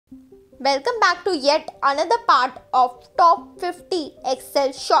Welcome back to yet another part of Top 50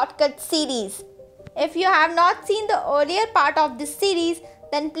 Excel Shortcut series. If you have not seen the earlier part of this series,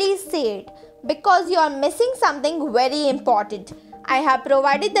 then please see it because you are missing something very important. I have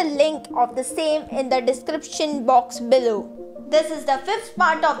provided the link of the same in the description box below. This is the fifth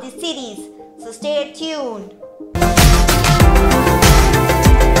part of the series, so stay tuned.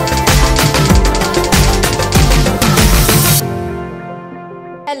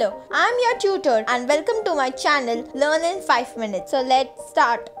 Hello, I am your tutor and welcome to my channel Learn in 5 minutes. So let's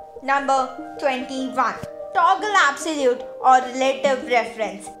start. Number 21. Toggle absolute or relative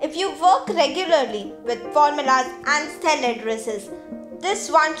reference. If you work regularly with formulas and cell addresses,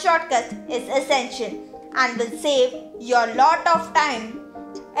 this one shortcut is essential and will save your lot of time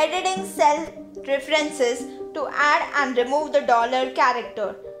editing cell references to add and remove the dollar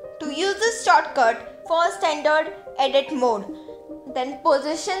character. To use this shortcut, first enter edit mode. Then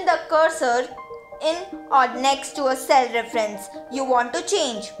position the cursor in or next to a cell reference you want to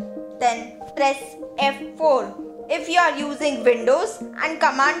change. Then press F4 if you are using Windows and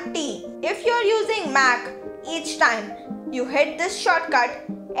Command T. If you are using Mac, each time you hit this shortcut,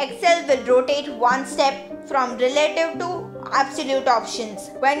 Excel will rotate one step from relative to absolute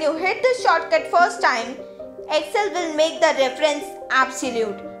options. When you hit the shortcut first time, Excel will make the reference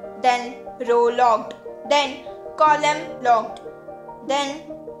absolute, then row locked, then column locked, then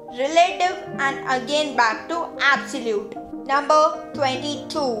relative and again back to absolute. Number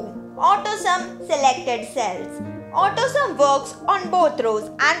 22. AutoSum selected cells. AutoSum works on both rows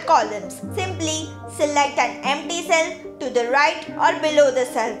and columns. Simply select an empty cell to the right or below the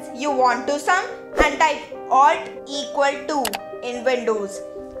cells you want to sum and type Alt equal to in Windows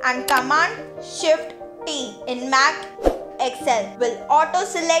and Command Shift T in Mac. Excel will auto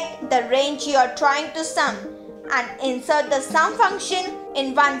select the range you are trying to sum and insert the sum function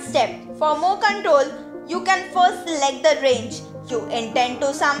in one step. For more control, you can first select the range you intend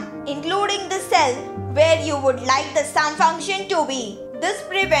to sum, including the cell where you would like the sum function to be. This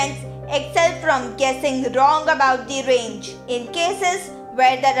prevents Excel from guessing wrong about the range in cases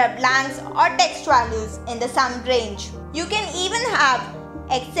where there are blanks or text values in the sum range. You can even have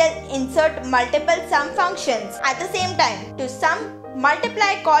Excel insert multiple sum functions at the same time. To sum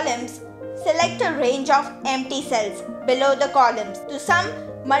multiply columns, select a range of empty cells below the columns. To sum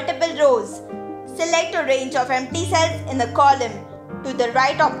multiple rows, select a range of empty cells in the column to the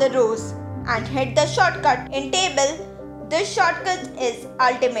right of the rows and hit the shortcut. In table, this shortcut is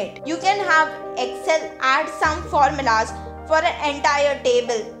ultimate. You can have Excel add some formulas for an entire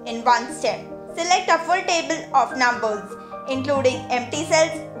table in one step. Select a full table of numbers, including empty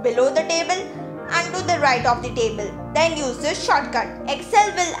cells below the table and to the right of the table. Then use this shortcut.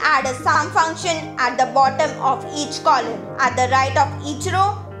 Excel will add a sum function at the bottom of each column, at the right of each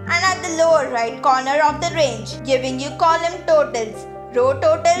row and at the lower right corner of the range, giving you column totals, row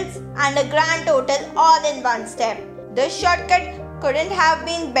totals and a grand total all in one step. This shortcut couldn't have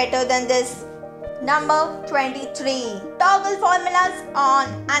been better than this. Number 23. Toggle formulas on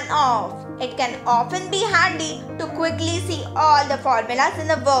and off. It can often be handy to quickly see all the formulas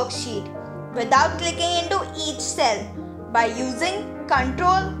in a worksheet without clicking into each cell. By using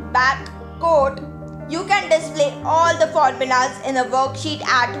Ctrl back quote, you can display all the formulas in a worksheet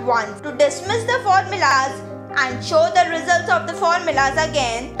at once. To dismiss the formulas and show the results of the formulas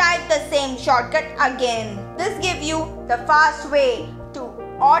again, type the same shortcut again. This gives you the fast way to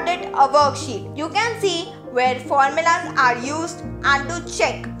audit a worksheet. You can see where formulas are used and to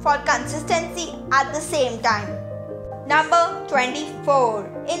check for consistency at the same time. Number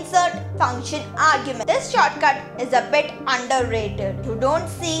 24. Insert function argument. This shortcut is a bit underrated. You don't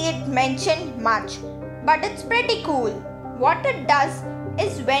see it mentioned much, but it's pretty cool. What it does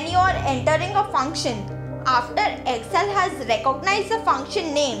is when you are entering a function, after Excel has recognized the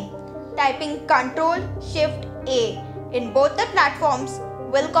function name, typing Ctrl Shift A in both the platforms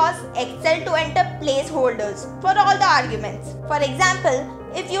will cause Excel to enter placeholders for all the arguments. For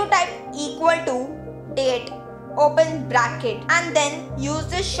example, if you type equal to date open bracket and then use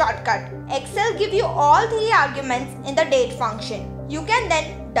this shortcut, Excel give you all three arguments in the date function. You can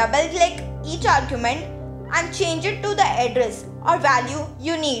then double click each argument and change it to the address or value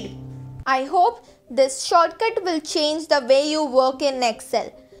you need. I hope this shortcut will change the way you work in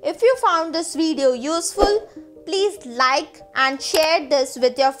Excel. If you found this video useful, please like and share this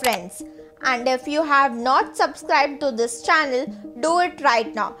with your friends. And if you have not subscribed to this channel, do it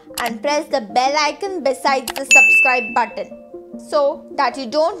right now and press the bell icon besides the subscribe button so that you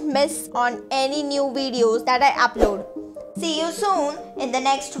don't miss on any new videos that I upload. See you soon in the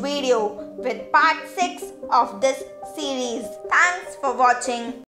next video with part 6 of this series. Thanks for watching.